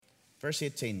Verse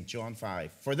 18, John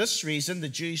 5. For this reason, the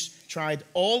Jews tried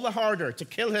all the harder to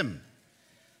kill him.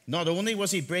 Not only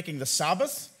was he breaking the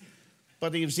Sabbath,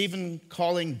 but he was even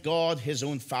calling God his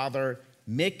own Father,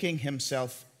 making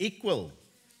himself equal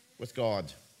with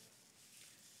God.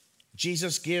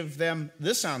 Jesus gave them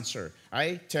this answer.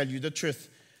 I tell you the truth.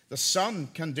 The Son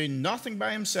can do nothing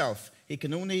by himself. He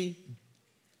can only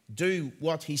do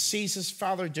what he sees his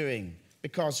Father doing,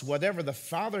 because whatever the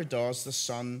Father does, the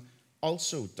Son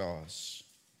also does.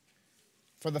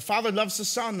 For the Father loves the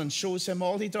Son and shows him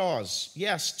all he does.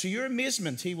 Yes, to your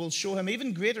amazement, he will show him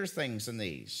even greater things than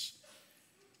these.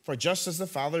 For just as the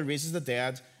Father raises the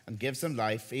dead and gives them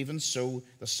life, even so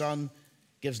the Son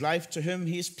gives life to whom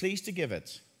he is pleased to give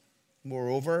it.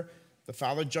 Moreover, the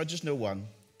Father judges no one,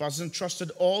 but has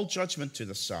entrusted all judgment to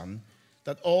the Son,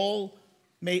 that all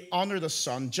may honor the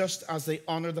Son just as they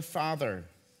honor the Father.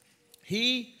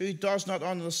 He who does not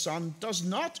honor the Son does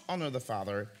not honor the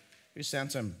Father who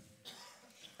sent him.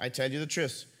 I tell you the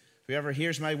truth. Whoever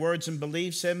hears my words and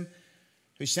believes him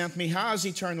who sent me has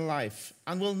eternal life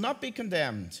and will not be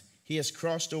condemned. He has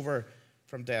crossed over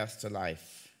from death to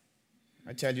life.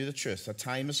 I tell you the truth. A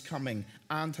time is coming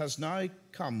and has now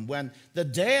come when the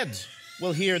dead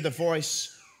will hear the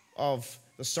voice of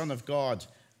the Son of God,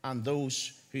 and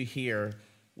those who hear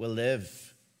will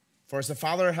live. For as the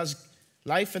Father has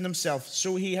life in himself,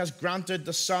 so he has granted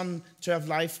the Son to have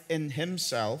life in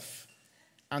himself,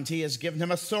 and he has given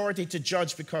him authority to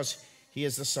judge because he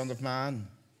is the Son of Man.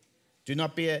 Do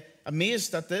not be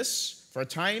amazed at this, for a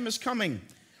time is coming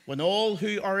when all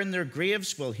who are in their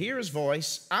graves will hear his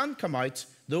voice and come out.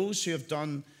 Those who have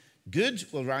done good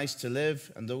will rise to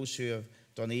live, and those who have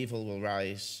done evil will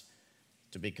rise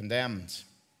to be condemned.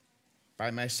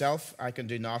 By myself I can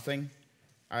do nothing.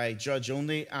 I judge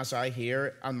only as I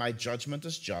hear, and my judgment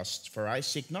is just, for I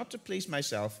seek not to please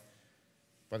myself,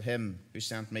 but him who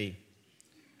sent me.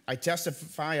 I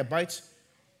testify about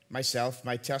myself, if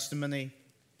I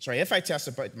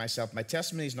testify about myself, my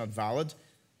testimony is not valid.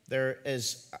 There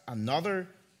is another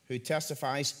who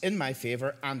testifies in my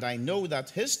favor, and I know that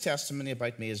his testimony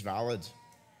about me is valid.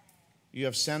 You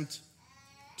have sent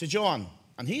to John,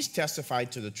 and he's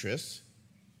testified to the truth,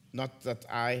 not that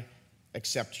I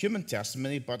accept human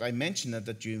testimony, but I mention it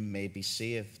that you may be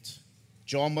saved.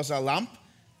 John was a lamp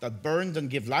that burned and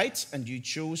gave light, and you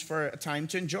chose for a time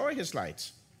to enjoy his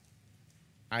light.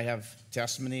 I have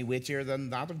testimony weightier than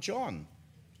that of John.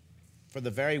 For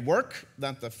the very work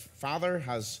that the Father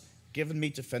has given me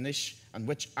to finish, and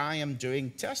which I am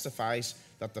doing, testifies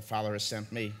that the Father has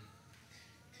sent me.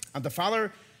 And the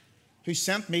Father who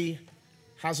sent me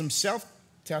has himself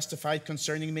testified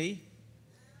concerning me.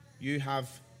 You have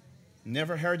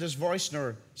never heard his voice,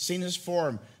 nor seen his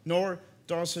form, nor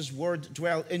does his word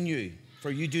dwell in you,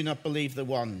 for you do not believe the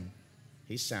one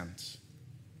he sent.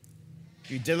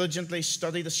 You diligently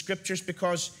study the Scriptures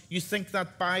because you think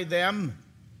that by them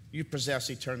you possess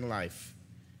eternal life.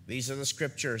 These are the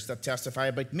Scriptures that testify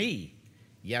about me,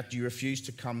 yet you refuse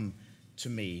to come to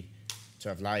me to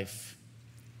have life.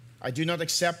 I do not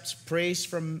accept praise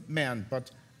from men,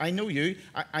 but I know you.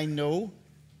 I know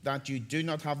that you do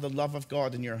not have the love of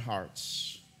God in your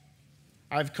hearts.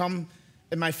 I've come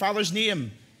in my Father's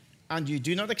name, and you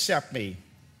do not accept me.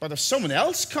 But if someone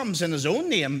else comes in his own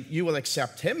name, you will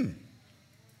accept him.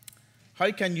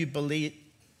 How can you believe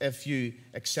if you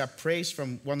accept praise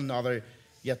from one another,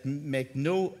 yet make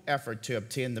no effort to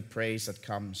obtain the praise that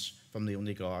comes from the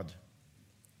only God?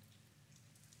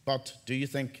 But do you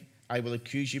think I will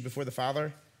accuse you before the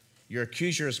Father? Your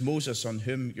accuser is Moses, on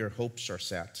whom your hopes are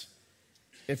set.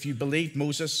 If you believed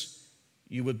Moses,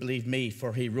 you would believe me,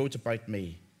 for he wrote about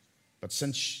me. But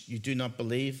since you do not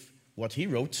believe what he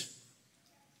wrote,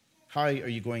 how are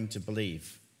you going to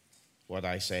believe what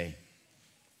I say?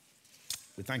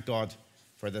 We thank God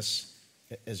for this,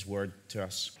 his word to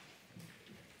us.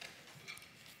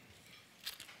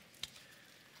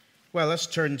 Well, let's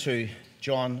turn to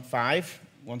John 5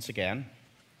 once again.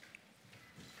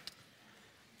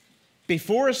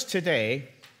 Before us today,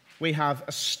 we have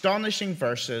astonishing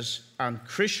verses and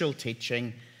crucial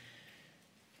teaching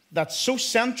that's so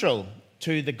central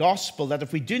to the gospel that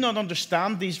if we do not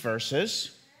understand these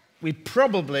verses, we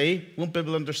probably won't be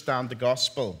able to understand the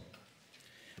gospel.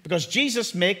 Because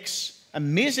Jesus makes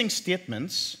amazing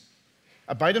statements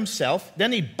about himself,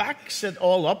 then he backs it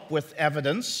all up with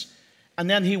evidence, and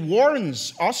then he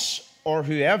warns us or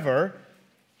whoever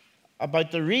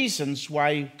about the reasons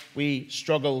why we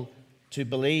struggle to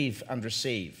believe and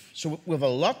receive. So we have a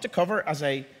lot to cover, as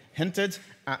I hinted,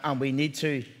 and we need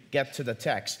to get to the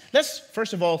text. Let's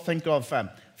first of all think of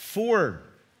four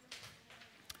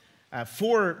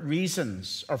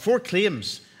reasons or four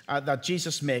claims that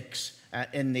Jesus makes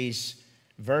in these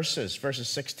verses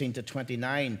 16 to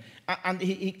 29. And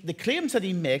the claims that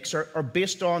he makes are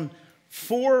based on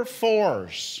 4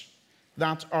 fours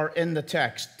that are in the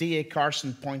text. D.A.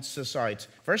 Carson points this out.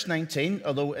 Verse 19,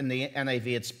 although in the NIV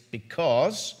it's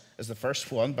because, is the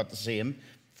first one, but the same,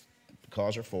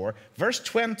 because or for. Verse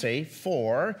 20,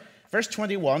 4. Verse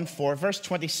 21, 4. Verse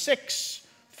 26,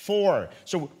 4.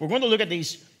 So we're going to look at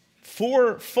these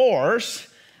 4 fours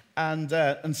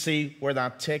and see where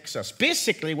that takes us.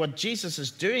 Basically, what Jesus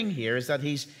is doing here is that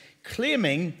he's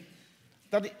claiming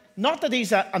that, not that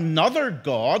he's another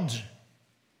God,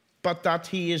 but that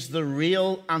he is the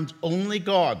real and only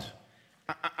God.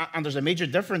 And there's a major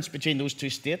difference between those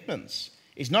two statements.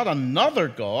 He's not another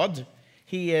God,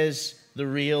 he is the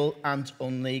real and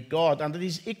only God, and that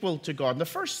he's equal to God. And the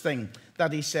first thing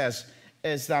that he says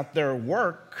is that their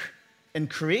work in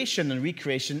creation and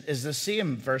recreation is the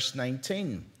same. Verse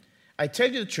 19. I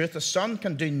tell you the truth, the Son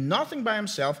can do nothing by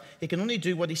himself. He can only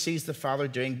do what he sees the Father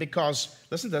doing, because,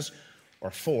 listen to this,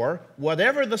 or 4,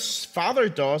 whatever the Father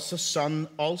does, the Son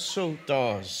also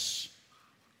does.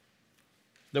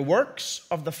 The works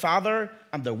of the Father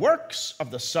and the works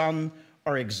of the Son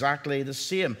are exactly the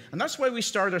same. And that's why we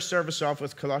start our service off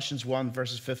with Colossians 1,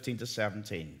 verses 15 to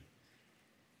 17.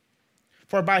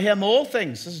 For by him all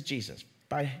things, this is Jesus,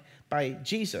 by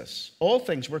Jesus, all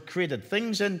things were created,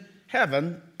 things in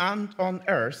heaven and on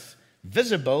earth,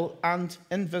 visible and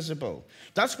invisible.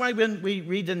 That's why when we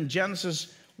read in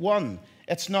Genesis 1,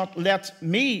 it's not let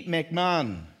me make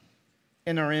man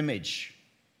in our image,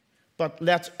 but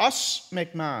let us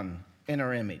make man in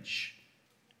our image,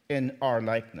 in our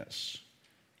likeness.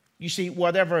 You see,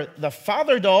 whatever the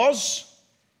Father does,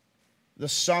 the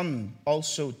Son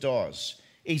also does.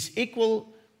 He's equal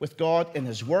with God in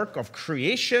his work of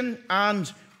creation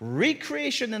and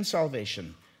recreation in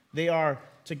salvation. They are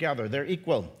together. They're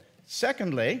equal.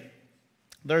 Secondly,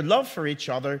 their love for each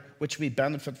other, which we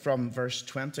benefit from, verse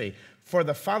 20. For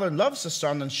the Father loves the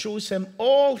Son and shows him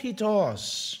all he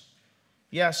does.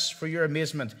 Yes, for your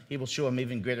amazement, he will show him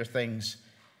even greater things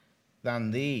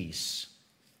than these.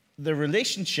 The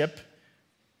relationship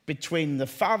between the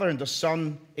Father and the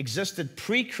Son existed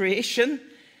pre-creation.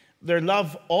 Their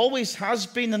love always has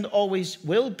been and always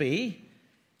will be.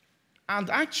 And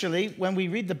actually, when we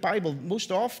read the Bible,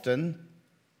 most often,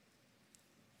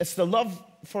 it's the love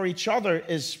for each other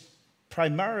is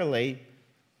primarily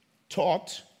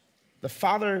taught. The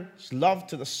Father's love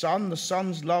to the Son, the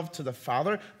Son's love to the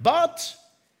Father. But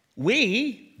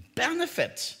we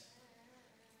benefit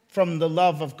from the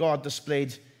love of God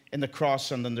displayed in the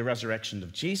cross and in the resurrection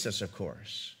of Jesus, of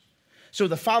course. So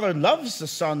the Father loves the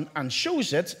Son and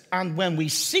shows it, and when we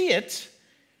see it,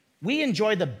 we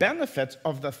enjoy the benefit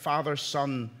of the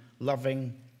Father-Son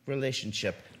loving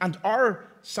relationship. And our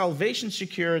salvation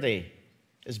security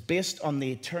is based on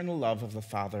the eternal love of the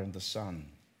Father and the Son.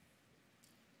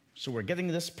 So we're getting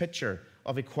this picture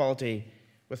of equality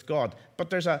with God. But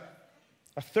there's a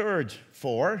third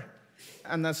 4,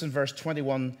 and that's in verse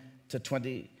 21 to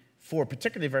 24,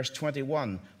 particularly verse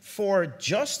 21. For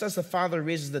just as the Father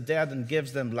raises the dead and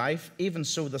gives them life, even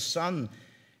so the Son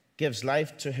gives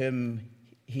life to whom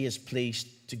he is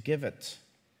pleased to give it.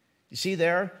 You see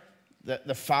there,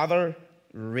 the Father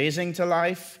raising to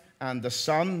life and the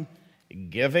Son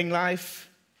giving life.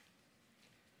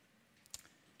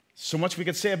 So much we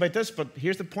could say about this, but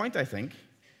here's the point, I think.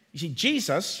 You see,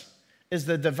 Jesus is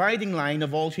the dividing line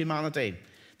of all humanity.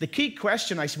 The key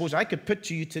question, I suppose, I could put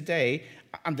to you today,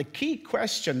 and the key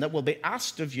question that will be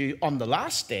asked of you on the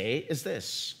last day is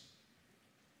this: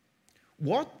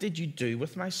 what did you do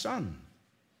with my Son?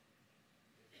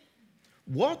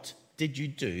 What did you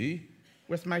do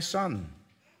with my Son?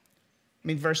 I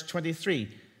mean, verse 23,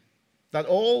 that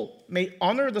all may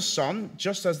honor the Son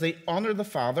just as they honor the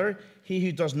Father. He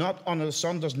who does not honor the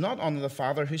Son does not honor the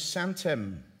Father who sent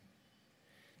him.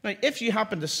 Now, if you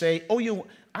happen to say,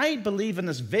 I believe in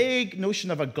this vague notion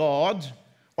of a God,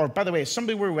 or by the way,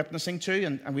 somebody we're witnessing to,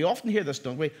 and we often hear this,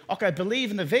 don't we? Okay, I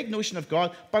believe in the vague notion of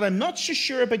God, but I'm not so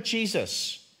sure about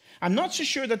Jesus. I'm not so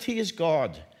sure that he is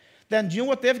God. Then do you know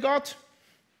what they've got?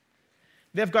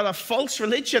 They've got a false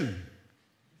religion.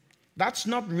 That's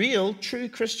not real, true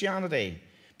Christianity.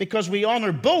 Because we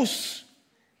honor both,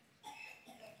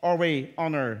 or we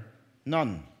honor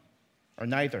none, or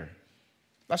neither.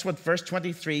 That's what verse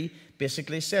 23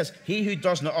 basically says. He who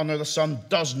does not honor the Son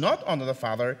does not honor the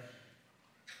Father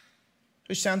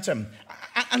who sent him.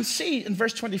 And see, in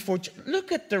verse 24,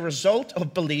 look at the result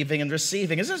of believing and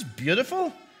receiving. Isn't this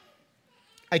beautiful?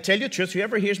 I tell you the truth,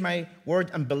 whoever hears my word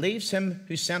and believes him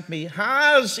who sent me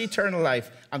has eternal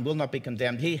life and will not be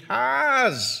condemned. He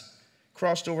has,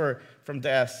 crossed over from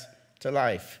death to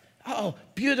life. Oh,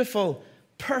 beautiful,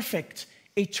 perfect,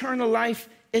 eternal life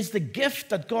is the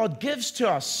gift that God gives to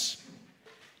us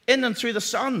in and through the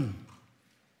Son.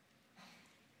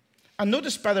 And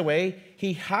notice, by the way,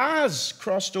 he has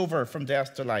crossed over from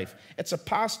death to life. It's a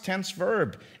past tense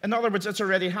verb. In other words, it's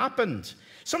already happened.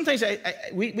 Sometimes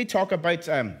we talk about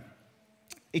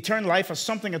eternal life as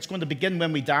something that's going to begin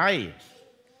when we die.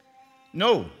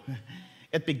 No,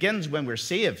 it begins when we're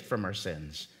saved from our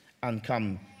sins and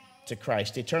come to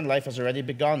Christ. Eternal life has already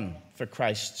begun for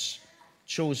Christ's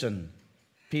chosen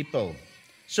people.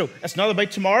 So it's not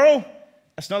about tomorrow.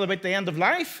 It's not about the end of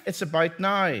life. It's about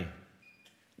now.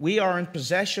 We are in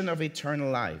possession of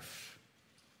eternal life.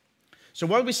 So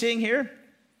what are we seeing here?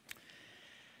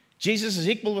 Jesus is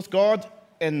equal with God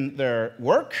in their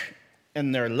work,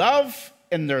 in their love,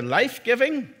 in their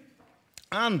life-giving,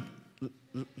 and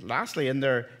lastly, in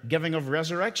their giving of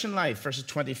resurrection life, verses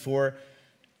 24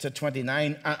 to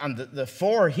 29. And the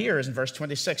for here is in verse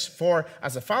 26. For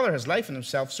as the Father has life in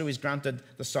himself, so he's granted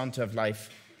the Son to have life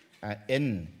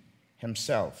in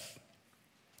himself.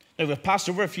 Now, we've passed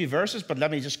over a few verses, but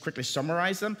let me just quickly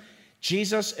summarize them.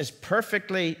 Jesus is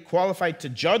perfectly qualified to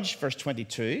judge, verse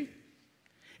 22.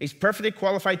 He's perfectly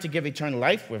qualified to give eternal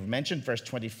life, we've mentioned, verse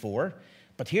 24.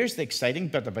 But here's the exciting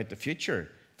bit about the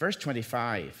future. Verse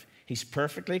 25, he's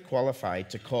perfectly qualified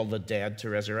to call the dead to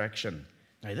resurrection.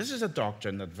 Now, this is a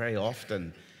doctrine that very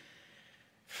often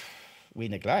we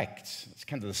neglect. It's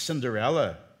kind of the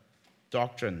Cinderella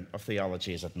doctrine of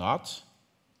theology, is it not?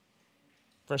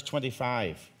 Verse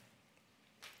 25,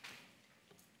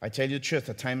 I tell you the truth,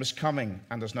 the time is coming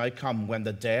and has now come when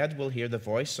the dead will hear the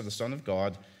voice of the Son of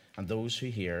God, and those who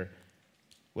hear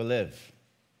will live.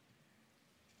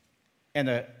 In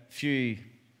a few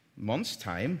months'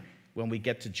 time, when we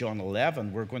get to John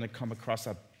 11, we're going to come across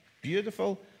a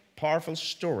beautiful, powerful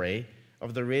story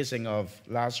of the raising of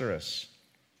Lazarus.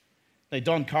 Now,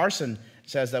 Don Carson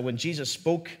says that when Jesus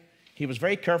spoke, he was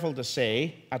very careful to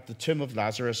say at the tomb of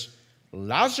Lazarus,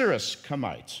 Lazarus, come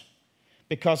out.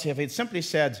 Because if he'd simply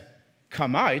said,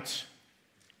 come out,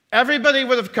 everybody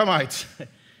would have come out.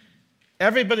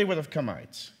 Everybody would have come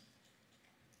out.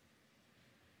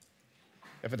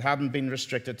 If it hadn't been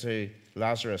restricted to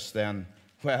Lazarus, then,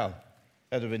 well,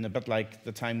 it would have been a bit like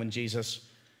the time when Jesus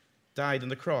died on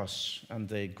the cross and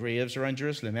the graves around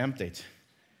Jerusalem emptied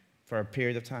for a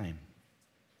period of time.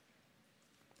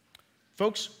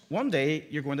 Folks, one day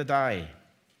you're going to die.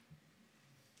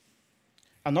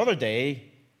 Another day,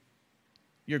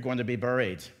 you're going to be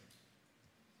buried.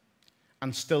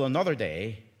 And still another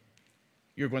day,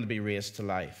 you're going to be raised to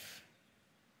life.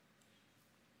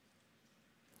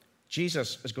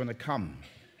 Jesus is going to come.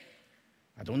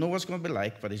 I don't know what it's going to be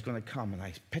like, but he's going to come. And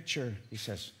I picture, he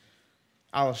says,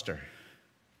 Alastair,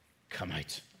 come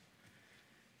out.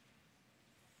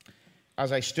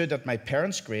 As I stood at my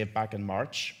parents' grave back in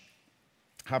March,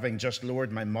 having just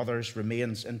lowered my mother's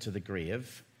remains into the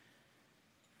grave,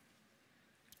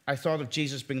 I thought of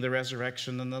Jesus being the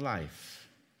resurrection and the life.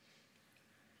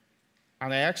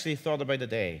 And I actually thought about a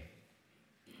day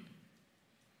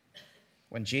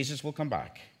when Jesus will come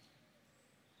back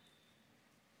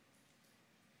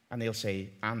and he'll say,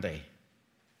 Andy,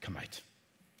 come out.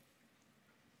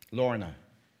 Lorna,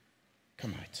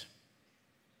 come out.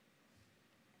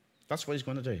 That's what he's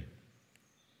going to do.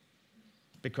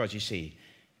 Because you see,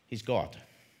 he's God.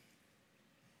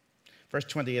 Verse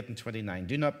 28 and 29,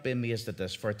 do not be amazed at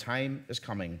this, for a time is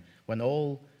coming when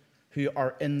all who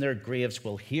are in their graves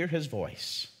will hear his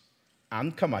voice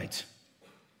and come out.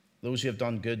 Those who have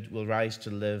done good will rise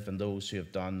to live, and those who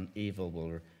have done evil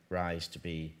will rise to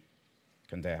be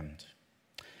condemned.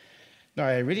 Now,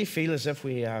 I really feel as if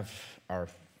I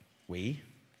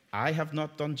have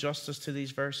not done justice to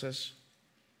these verses,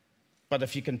 but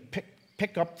if you can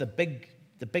pick up the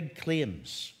big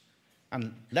claims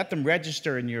and let them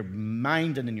register in your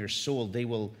mind and in your soul, they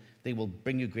will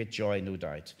bring you great joy, no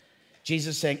doubt.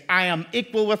 Jesus saying, I am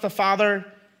equal with the Father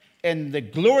in the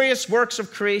glorious works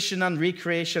of creation and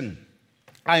recreation.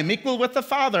 I am equal with the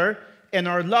Father in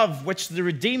our love, which the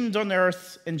redeemed on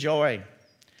earth enjoy.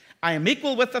 I am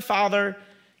equal with the Father,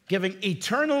 giving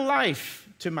eternal life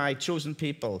to my chosen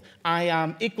people. I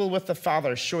am equal with the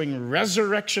Father, showing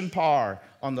resurrection power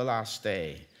on the last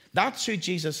day. That's who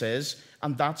Jesus is,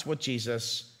 and that's what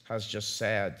Jesus has just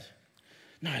said.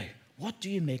 Now, what do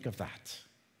you make of that?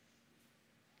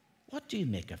 What do you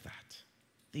make of that?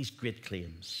 These great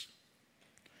claims.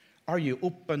 Are you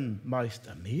open-mouthed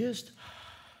amazed?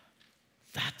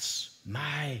 That's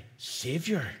my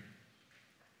Savior.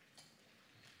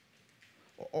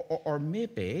 Or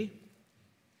maybe,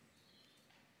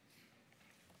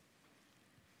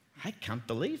 I can't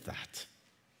believe that.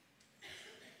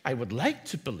 I would like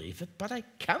to believe it, but I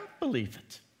can't believe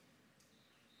it.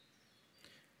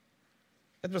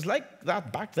 It was like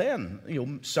that back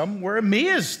then. Some were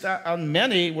amazed, and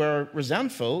many were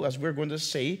resentful, as we're going to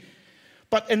see.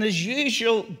 But in his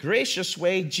usual gracious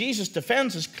way, Jesus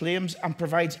defends his claims and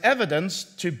provides evidence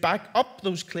to back up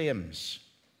those claims.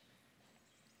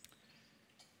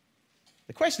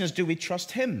 The question is, do we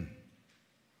trust him?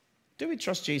 Do we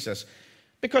trust Jesus?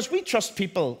 Because we trust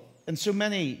people in so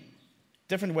many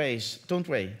different ways, don't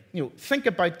we? Think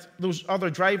about those other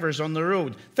drivers on the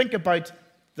road. Think about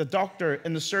the doctor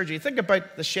in the surgery. Think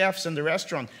about the chefs in the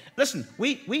restaurant. Listen,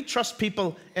 we trust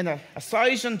people in a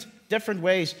 1,000 different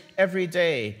ways every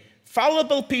day.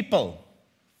 Fallible people.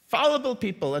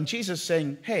 And Jesus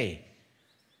saying, hey,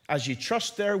 as you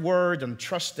trust their word and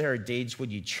trust their deeds,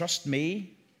 would you trust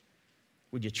me?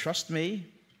 Would you trust me?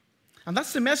 And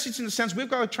that's the message, in the sense we've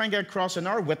got to try and get across in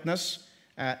our witness,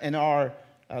 in our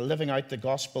living out the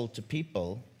gospel to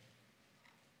people.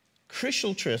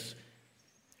 Crucial truth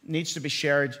needs to be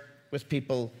shared with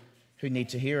people who need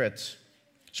to hear it.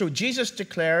 So Jesus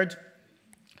declared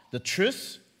the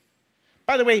truth.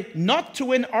 By the way, not to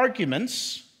win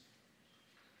arguments,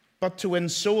 but to win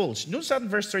souls. Notice that in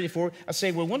verse 34. I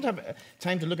say we won't have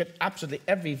time to look at absolutely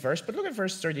every verse, but look at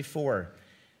verse 34.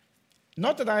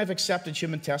 Not that I have accepted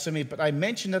human testimony, but I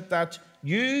mention it that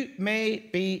you may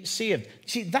be saved.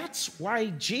 See, that's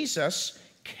why Jesus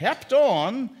kept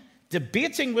on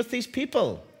debating with these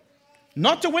people.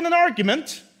 Not to win an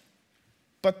argument,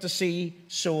 but to see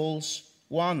souls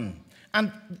won.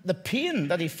 And the pain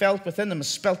that he felt within them is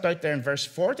spelt out there in verse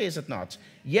 40, is it not?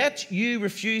 Yet you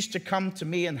refuse to come to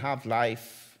me and have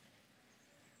life.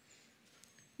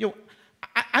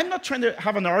 I'm not trying to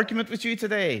have an argument with you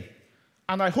today.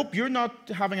 And I hope you're not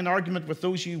having an argument with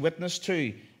those you witness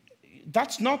to.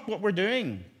 That's not what we're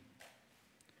doing.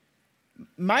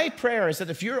 My prayer is that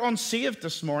if you're unsaved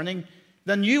this morning,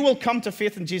 then you will come to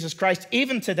faith in Jesus Christ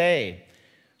even today.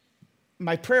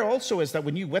 My prayer also is that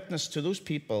when you witness to those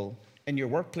people in your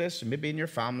workplace, and maybe in your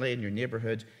family, in your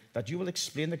neighborhood, that you will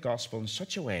explain the gospel in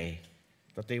such a way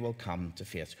that they will come to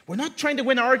faith. We're not trying to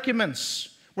win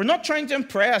arguments. We're not trying to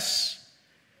impress.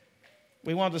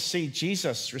 We want to see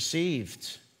Jesus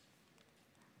received.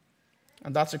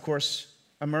 And that's, of course,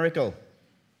 a miracle.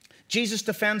 Jesus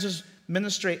defends his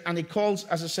ministry, and he calls,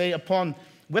 as I say, upon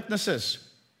witnesses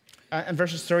in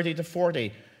verses 30 to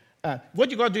 40. What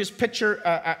you've got to do is picture,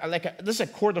 this is a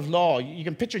court of law. You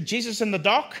can picture Jesus in the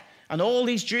dock, and all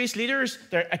these Jewish leaders,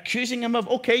 they're accusing him of,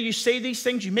 okay, you say these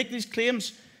things, you make these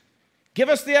claims. Give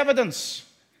us the evidence.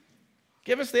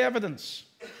 Give us the evidence.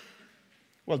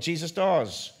 Well, Jesus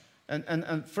does.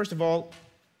 And first of all,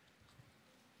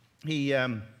 he,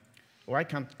 I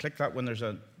can't click that when there's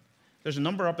a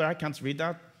number up there. I can't read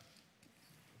that.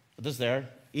 It is there.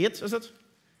 8, is it?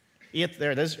 8,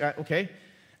 there it is. Okay.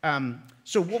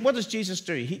 So what does Jesus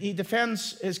do? He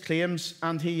defends his claims,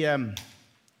 and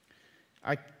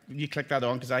you click that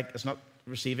on because it's not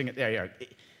receiving it. There you are.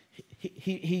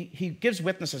 He gives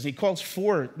witnesses. He calls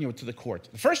 4 to the court.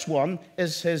 The first one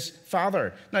is his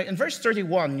father. Now, in verse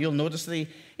 31, you'll notice that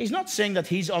he's not saying that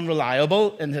he's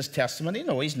unreliable in his testimony.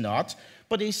 No, he's not.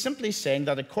 But he's simply saying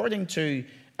that according to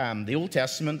the Old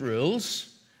Testament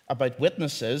rules about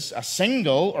witnesses, a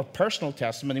single or personal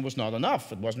testimony was not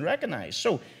enough. It wasn't recognized.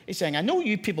 So he's saying, I know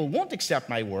you people won't accept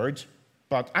my word,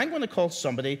 but I'm going to call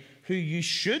somebody who you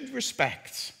should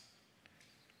respect.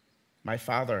 My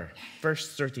father.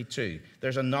 Verse 32.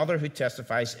 There's another who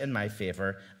testifies in my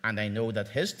favor, and I know that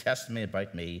his testimony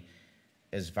about me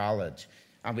is valid.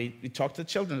 And we talked to the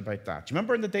children about that. Do you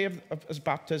remember in the day of his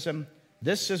baptism?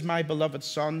 This is my beloved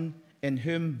son, in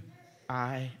whom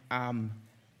I am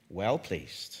well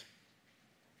pleased.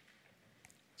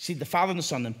 See, the Father and the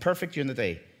Son in perfect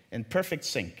unity, in perfect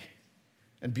sync,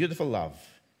 in beautiful love.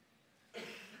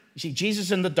 You see,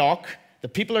 Jesus in the dock, the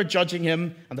people are judging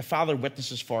him, and the Father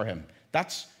witnesses for him.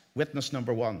 That's witness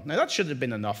number 1. Now, that should have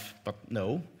been enough, but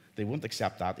no, they won't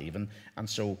accept that even. And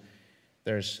so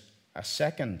there's a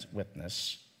second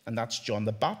witness, and that's John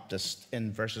the Baptist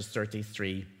in verses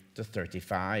 33 to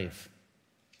 35.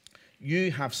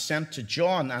 You have sent to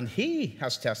John, and he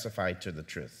has testified to the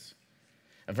truth.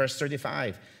 In verse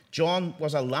 35, John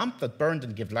was a lamp that burned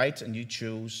and gave light, and you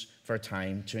chose for a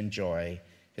time to enjoy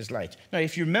his light. Now,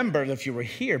 if you remember, if you were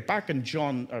here back in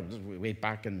way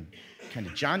back in kind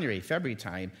of January, February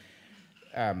time,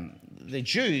 the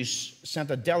Jews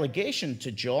sent a delegation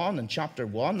to John in chapter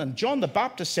 1, and John the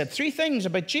Baptist said 3 things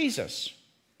about Jesus.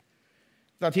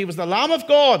 That he was the Lamb of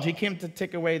God, he came to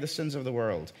take away the sins of the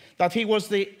world. That he was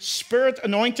the Spirit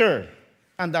anointer,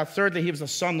 and that thirdly, he was the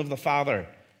Son of the Father,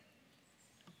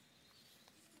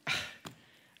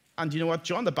 And you know what?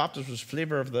 John the Baptist was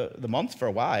flavor of the month for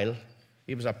a while.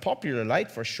 He was a popular light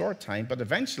for a short time, but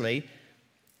eventually,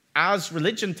 as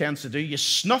religion tends to do, you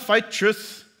snuff out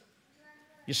truth.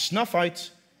 You snuff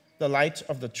out the light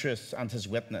of the truth and his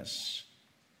witness,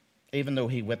 even though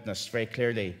he witnessed very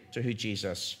clearly to who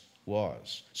Jesus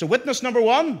was. So witness number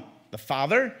 1, the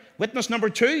Father. Witness number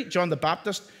 2, John the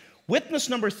Baptist. Witness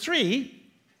number 3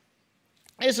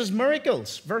 is his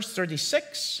miracles. Verse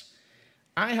 36,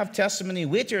 I have testimony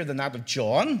weightier than that of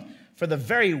John, for the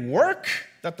very work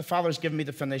that the Father has given me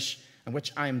to finish, and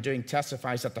which I am doing,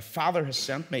 testifies that the Father has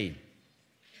sent me.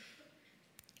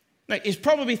 Now, he's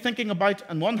probably thinking about,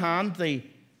 on one hand, the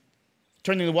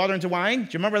turning the water into wine.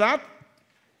 Do you remember that?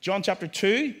 John chapter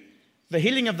 2. The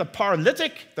healing of the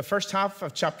paralytic, the first half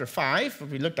of chapter 5,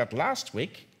 which we looked at last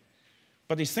week.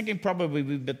 But he's thinking probably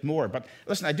a bit more. But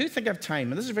listen, I do think I have time,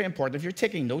 and this is very important. If you're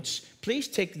taking notes, please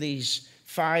take these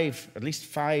at least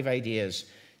five ideas.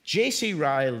 J.C.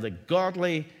 Ryle, the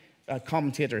godly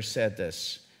commentator, said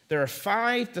this. There are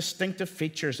 5 distinctive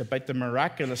features about the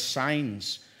miraculous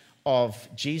signs of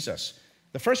Jesus.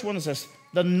 The first one is this,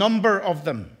 the number of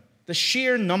them, the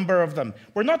sheer number of them.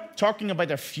 We're not talking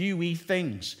about a few wee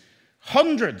things.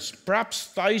 Hundreds, perhaps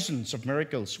thousands of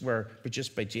miracles were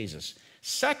produced by Jesus.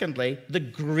 Secondly, the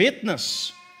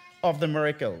greatness of the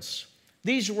miracles.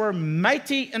 These were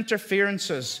mighty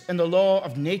interferences in the law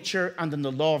of nature and in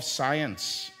the law of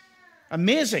science.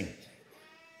 Amazing.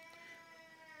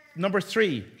 Number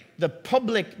 3, the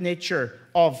public nature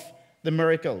of the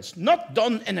miracles. Not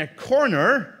done in a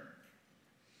corner,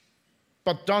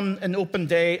 but done in open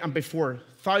day and before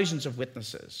thousands of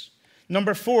witnesses.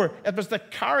 Number 4, it was the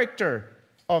character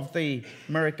of the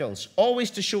miracles, always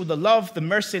to show the love, the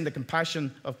mercy, and the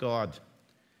compassion of God.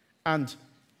 And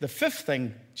the 5th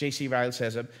thing, J.C. Ryle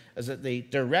says, is that the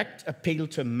direct appeal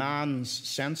to man's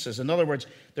senses. In other words,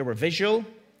 they were visual,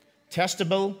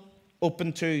 testable,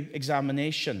 open to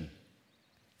examination.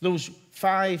 Those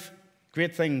 5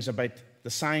 great things about the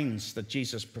signs that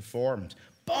Jesus performed.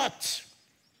 But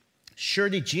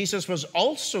surely Jesus was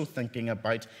also thinking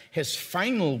about his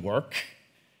final work,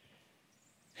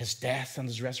 his death and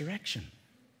his resurrection.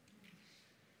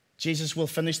 Jesus will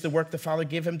finish the work the Father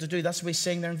gave him to do. That's what he's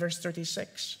saying there in verse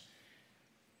 36.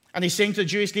 And he's saying to the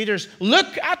Jewish leaders,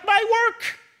 look at my work.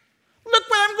 Look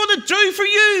what I'm going to do for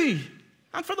you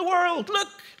and for the world. Look,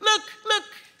 look, look.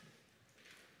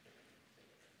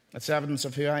 That's evidence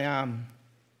of who I am.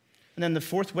 And then the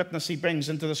 4th witness he brings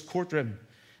into this courtroom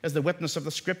is the witness of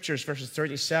the Scriptures, verses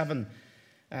 37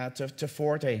 to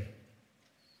 40.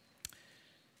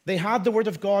 They had the Word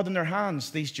of God in their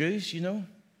hands, these Jews, you know.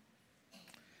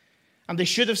 And they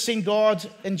should have seen God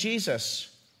in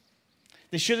Jesus.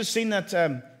 They should have seen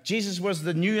that Jesus was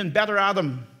the new and better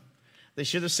Adam. They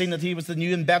should have seen that he was the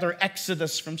new and better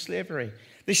Exodus from slavery.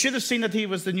 They should have seen that he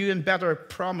was the new and better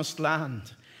promised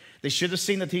land. They should have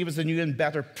seen that he was the new and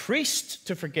better priest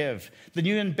to forgive, the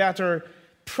new and better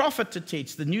prophet to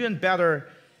teach, the new and better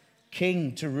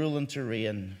king to rule and to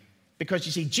reign. Because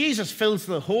you see, Jesus fills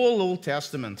the whole Old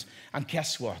Testament. And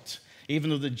guess what?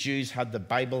 Even though the Jews had the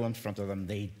Bible in front of them,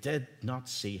 they did not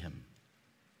see him.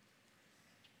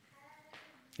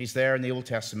 He's there in the Old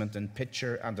Testament in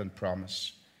picture and in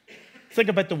promise. Think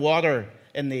about the water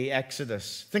in the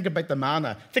Exodus. Think about the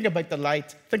manna. Think about the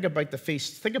light. Think about the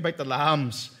feast. Think about the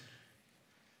lambs.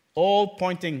 All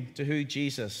pointing to who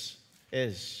Jesus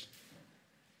is.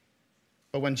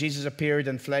 But when Jesus appeared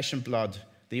in flesh and blood,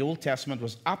 the Old Testament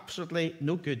was absolutely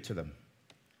no good to them.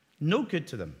 No good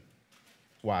to them.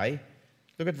 Why?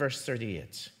 Look at verse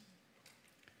 38.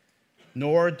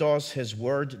 Nor does his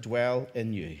word dwell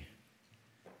in you.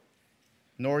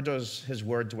 Nor does his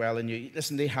word dwell in you.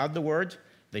 Listen, they had the word.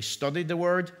 They studied the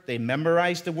word. They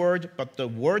memorized the word. But the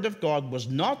word of God was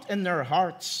not in their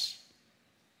hearts.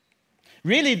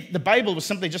 Really, the Bible was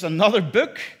simply just another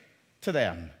book to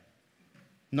them,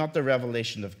 not the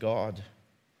revelation of God.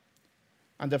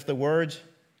 And if the word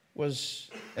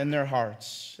was in their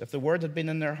hearts, if the word had been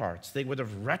in their hearts, they would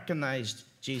have recognized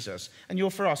Jesus. And you know,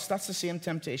 for us, that's the same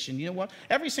temptation. You know what?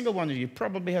 Every single one of you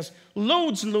probably has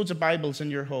loads and loads of Bibles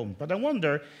in your home. But I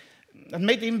wonder, it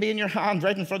might even be in your hand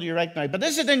right in front of you right now, but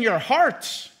is it in your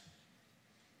heart?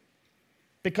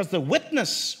 Because the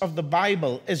witness of the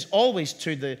Bible is always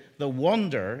to the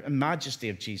wonder and majesty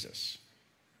of Jesus.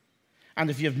 And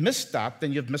if you've missed that,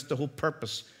 then you've missed the whole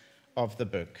purpose of the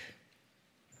book.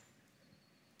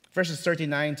 Verses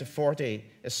 39 to 40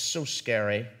 is so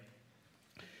scary.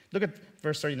 Look at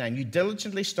verse 39. You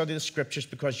diligently study the Scriptures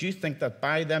because you think that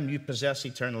by them you possess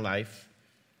eternal life.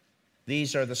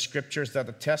 These are the Scriptures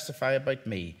that testify about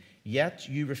me, yet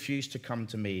you refuse to come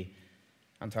to me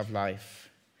and have life.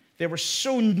 They were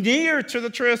so near to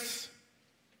the truth,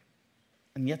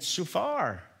 and yet so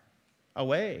far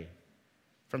away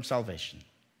from salvation.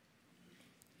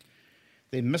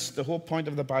 They missed the whole point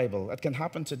of the Bible. It can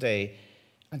happen today.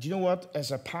 And you know what?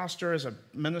 As a pastor, as a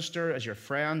minister, as your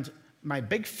friend, my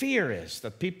big fear is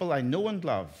that people I know and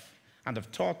love and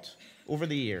have taught over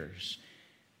the years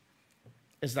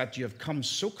is that you have come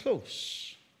so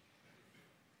close,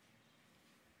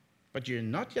 but you're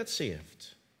not yet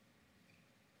saved.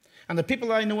 And the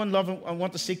people I know and love and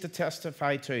want to seek to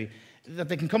testify to, that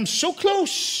they can come so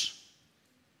close,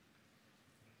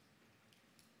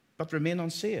 but remain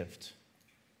unsaved.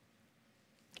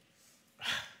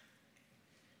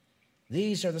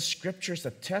 These are the scriptures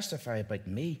that testify about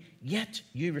me, yet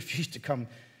you refuse to come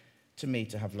to me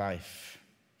to have life.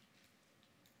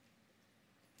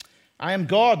 I am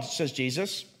God, says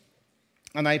Jesus,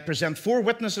 and I present 4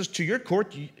 witnesses to your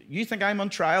court. You think I'm on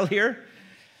trial here?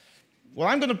 Well,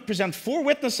 I'm going to present 4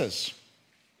 witnesses.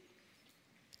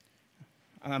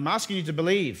 And I'm asking you to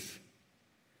believe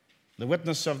the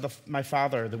witness of my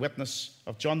Father, the witness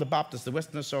of John the Baptist, the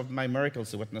witness of my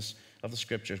miracles, the witness of the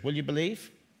Scriptures. Will you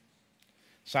believe?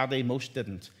 Sadly, most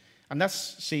didn't. And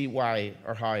let's see why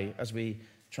or how as we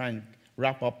try and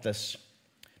wrap up this.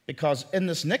 Because in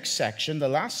this next section, the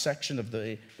last section of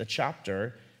the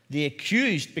chapter, the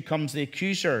accused becomes the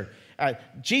accuser.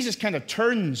 Jesus kind of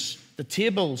turns the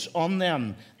tables on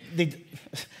them. They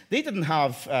didn't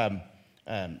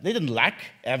lack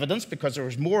evidence because there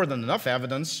was more than enough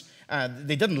evidence.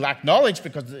 They didn't lack knowledge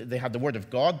because they had the Word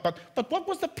of God. But what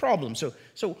was the problem?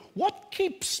 So what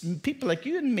keeps people like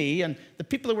you and me and the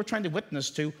people that we're trying to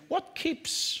witness to, what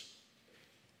keeps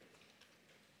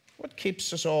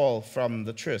us all from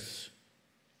the truth?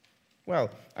 Well,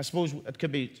 I suppose it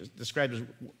could be described as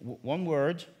one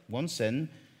word, one sin,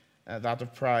 that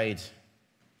of pride.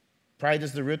 Pride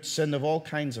is the root sin of all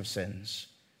kinds of sins,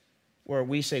 where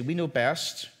we say we know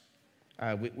best.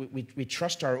 We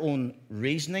trust our own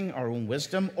reasoning, our own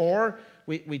wisdom, or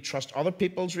we trust other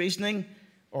people's reasoning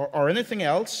or anything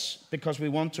else because we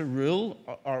want to rule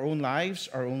our own lives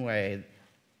our own way.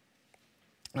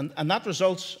 And that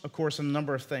results, of course, in a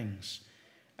number of things.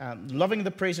 Loving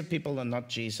the praise of people and not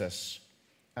Jesus,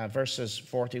 verses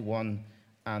 41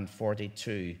 and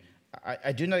 42.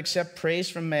 I do not accept praise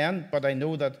from men, but I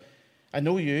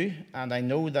know you, and I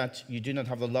know that you do not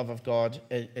have the love of God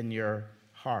in your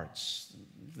hearts.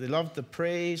 They love the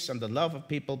praise and the love of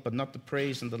people, but not the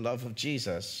praise and the love of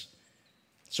Jesus.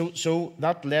 So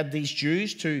that led these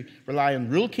Jews to rely on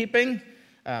rule keeping,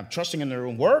 trusting in their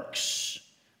own works,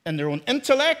 in their own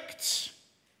intellect.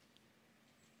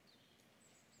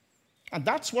 And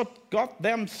that's what got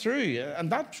them through.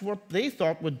 And that's what they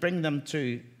thought would bring them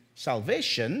to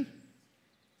salvation.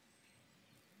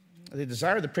 They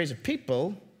desire the praise of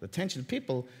people, the attention of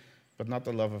people, but not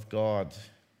the love of God.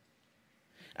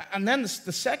 And then the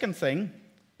second thing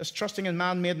is trusting in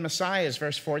man-made messiahs,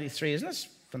 verse 43. Isn't this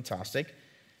fantastic?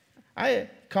 I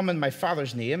come in my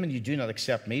Father's name, and you do not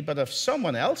accept me, but if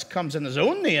someone else comes in his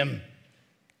own name,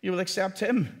 you will accept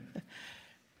him.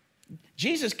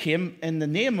 Jesus came in the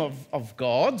name of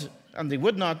God, and they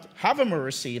would not have him or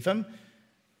receive him.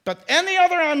 But any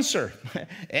other answer,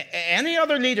 any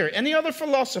other leader, any other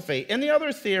philosophy, any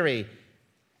other theory,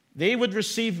 they would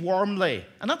receive warmly.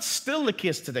 And that's still the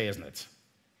case today, isn't it?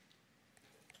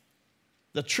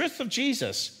 The truth of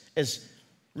Jesus is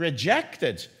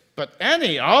rejected, but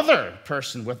any other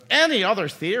person with any other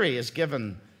theory is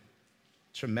given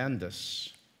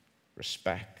tremendous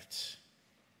respect.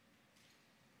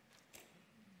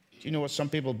 Do you know what some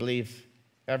people believe?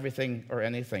 Everything or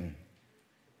anything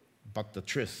but the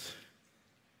truth.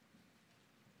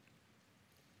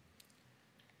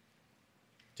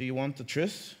 Do you want the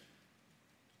truth?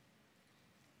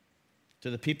 Do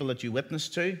the people that you witness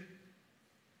to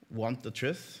want the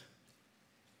truth?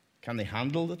 Can they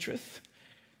handle the truth?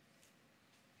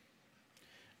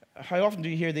 How often do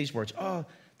you hear these words? Oh,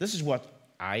 this is what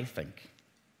I think.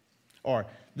 Or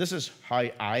this is how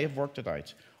I have worked it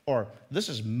out. Or this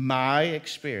is my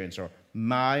experience or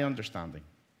my understanding.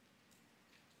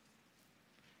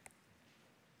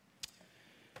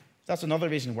 That's another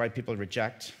reason why people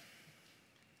reject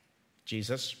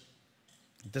Jesus.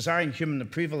 Desiring human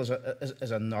approval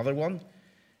is another one.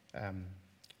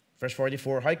 Verse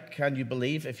 44, how can you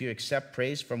believe if you accept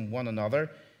praise from one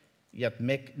another, yet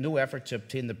make no effort to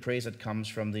obtain the praise that comes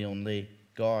from the only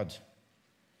God?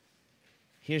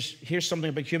 Here's something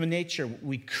about human nature.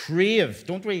 We crave,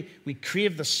 don't we? We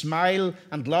crave the smile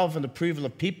and love and approval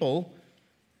of people,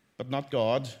 but not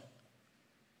God.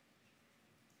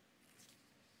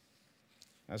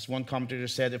 As one commentator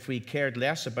said, if we cared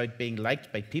less about being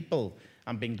liked by people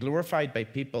and being glorified by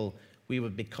people, we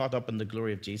would be caught up in the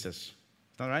glory of Jesus.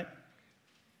 Is that right?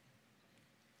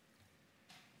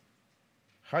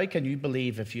 How can you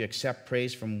believe if you accept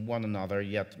praise from one another,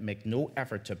 yet make no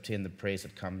effort to obtain the praise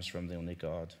that comes from the only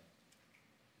God?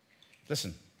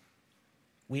 Listen,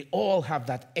 we all have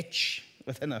that itch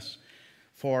within us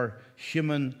for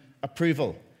human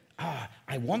approval.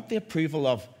 I want the approval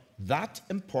of that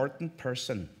important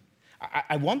person.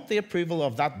 I want the approval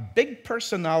of that big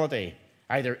personality,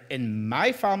 either in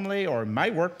my family or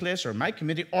my workplace or my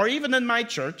community or even in my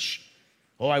church.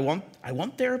 Oh, I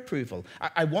want their approval.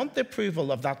 I want the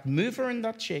approval of that mover and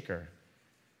that shaker.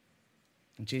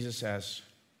 And Jesus says,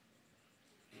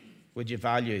 would you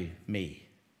value me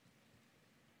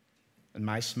and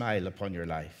my smile upon your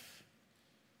life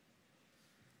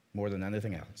more than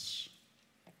anything else?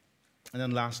 And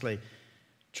then lastly,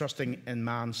 trusting in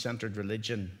man-centered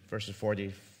religion, verses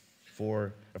 45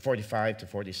 to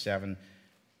 47.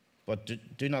 But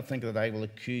do not think that I will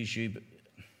accuse you.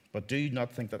 But do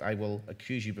not think that I will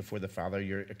accuse you before the Father.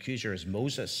 Your accuser is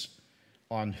Moses,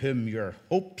 on whom your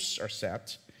hopes are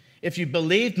set. If you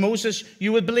believed Moses,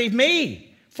 you would believe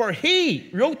me, for he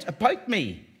wrote about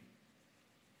me.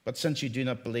 But since you do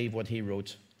not believe what he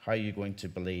wrote, how are you going to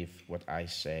believe what I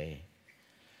say?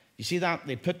 You see that?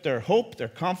 They put their hope, their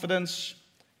confidence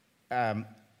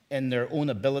in their own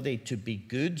ability to be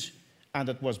good, and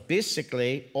it was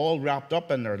basically all wrapped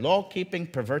up in their law-keeping,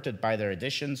 perverted by their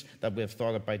additions that we've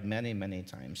thought about many, many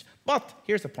times. But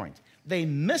here's the point. They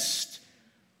missed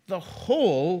the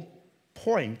whole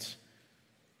point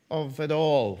of it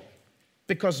all.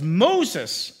 Because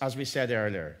Moses, as we said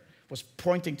earlier, was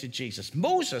pointing to Jesus.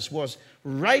 Moses was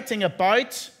writing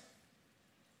about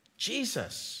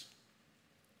Jesus.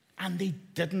 And they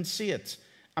didn't see it.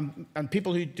 And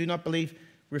people who do not believe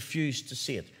refuse to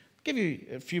see it. I'll give you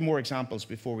a few more examples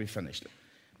before we finish. I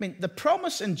mean, the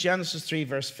promise in Genesis 3,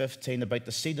 verse 15 about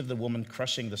the seed of the woman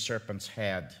crushing the serpent's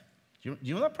head. Do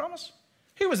you know that promise?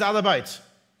 Who was that about?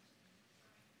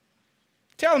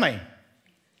 Tell me.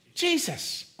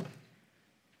 Jesus.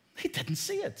 He didn't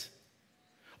see it.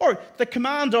 Or the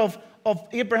command of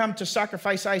Abraham to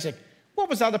sacrifice Isaac. What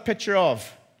was that a picture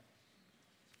of?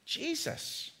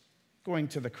 Jesus going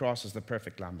to the cross as the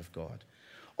perfect Lamb of God.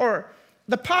 Or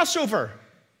the Passover.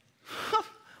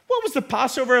 What was the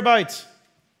Passover about?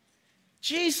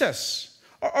 Jesus.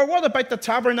 Or what about the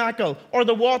tabernacle or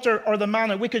the water or the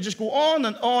manna? We could just go on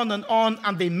and on and on,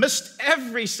 and they missed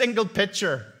every single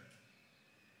picture.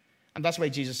 And that's why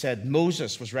Jesus said,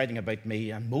 Moses was writing about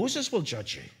me, and Moses will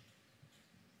judge you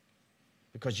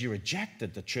because you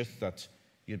rejected the truth that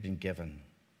you'd been given.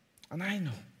 And I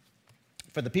know,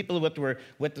 for the people that we're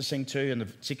witnessing to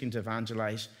and seeking to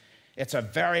evangelize, it's a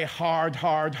very hard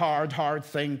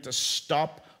thing to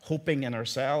stop hoping in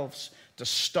ourselves, to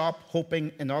stop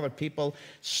hoping in other people,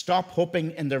 stop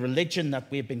hoping in the religion that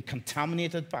we've been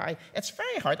contaminated by. It's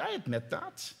very hard, I admit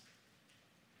that.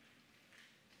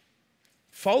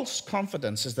 False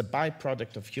confidence is the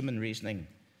byproduct of human reasoning,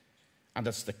 and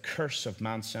it's the curse of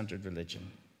man-centered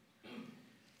religion.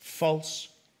 False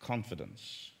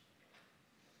confidence.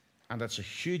 And that's a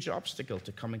huge obstacle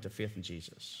to coming to faith in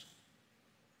Jesus.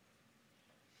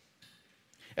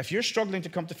 If you're struggling to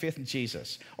come to faith in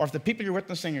Jesus, or if the people you're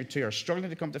witnessing to are struggling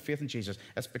to come to faith in Jesus,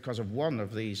 it's because of one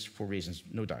of these 4 reasons,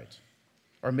 no doubt.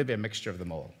 Or maybe a mixture of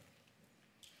them all.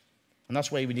 And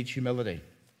that's why we need humility.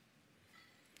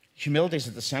 Humility is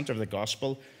at the center of the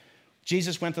gospel.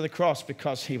 Jesus went to the cross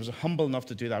because he was humble enough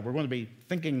to do that. We're going to be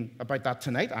thinking about that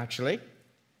tonight, actually,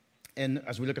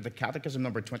 as we look at the Catechism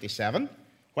number 27.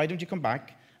 Why don't you come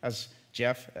back, as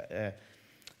Jeff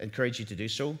encouraged you to do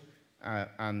so,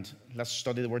 and let's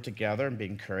study the Word together and be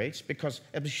encouraged, because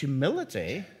it was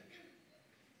humility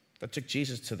that took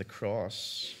Jesus to the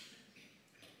cross.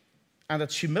 And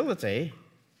it's humility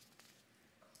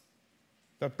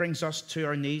that brings us to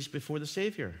our knees before the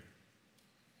Savior.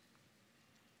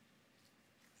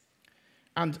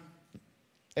 And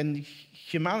in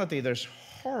humanity, there's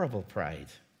horrible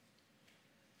pride,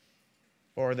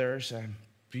 or there's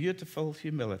beautiful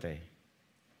humility.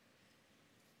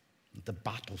 The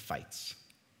battle fights.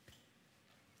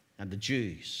 And the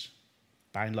Jews,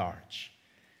 by and large,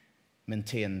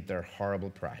 maintained their horrible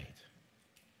pride.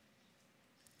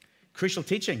 Crucial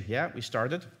teaching, yeah, we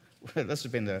started. This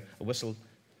has been a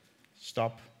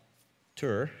whistle-stop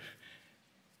tour.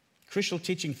 Crucial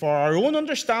teaching for our own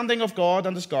understanding of God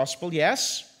and His gospel,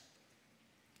 yes.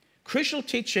 Crucial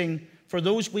teaching for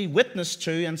those we witness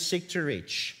to and seek to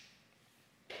reach.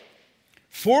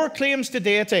 4 claims to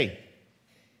deity.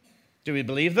 Do we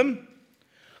believe them?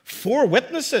 4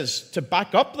 witnesses to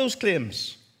back up those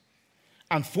claims.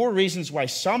 And 4 reasons why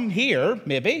some here,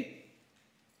 maybe,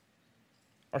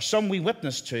 or some we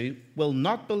witness to, will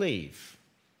not believe.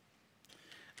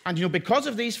 And because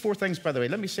of these 4 things, by the way,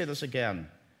 let me say this again.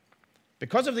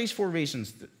 Because of these 4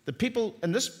 reasons, the people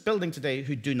in this building today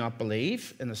who do not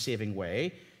believe in the saving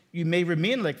way, you may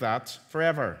remain like that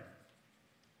forever.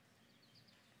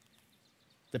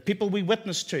 The people we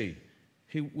witness to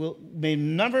who may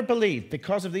never believe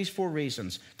because of these 4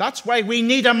 reasons. That's why we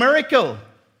need a miracle.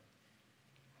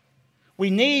 We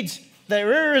need the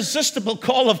irresistible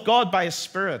call of God by His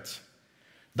Spirit.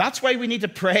 That's why we need to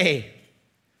pray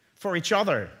for each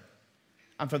other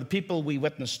and for the people we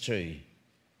witness to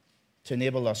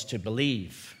enable us to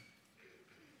believe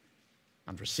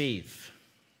and receive,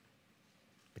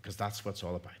 because that's what it's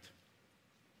all about.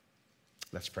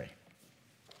 Let's pray.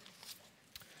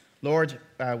 Lord,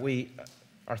 we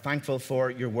are thankful for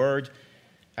your word.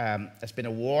 It's been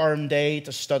a warm day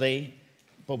to study,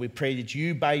 but we pray that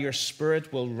you, by your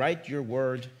Spirit, will write your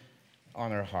word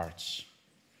on our hearts.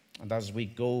 And as we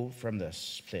go from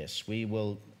this place, we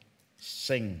will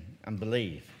sing and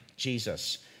believe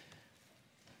Jesus,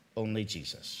 only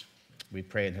Jesus. We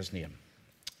pray in his name.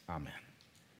 Amen.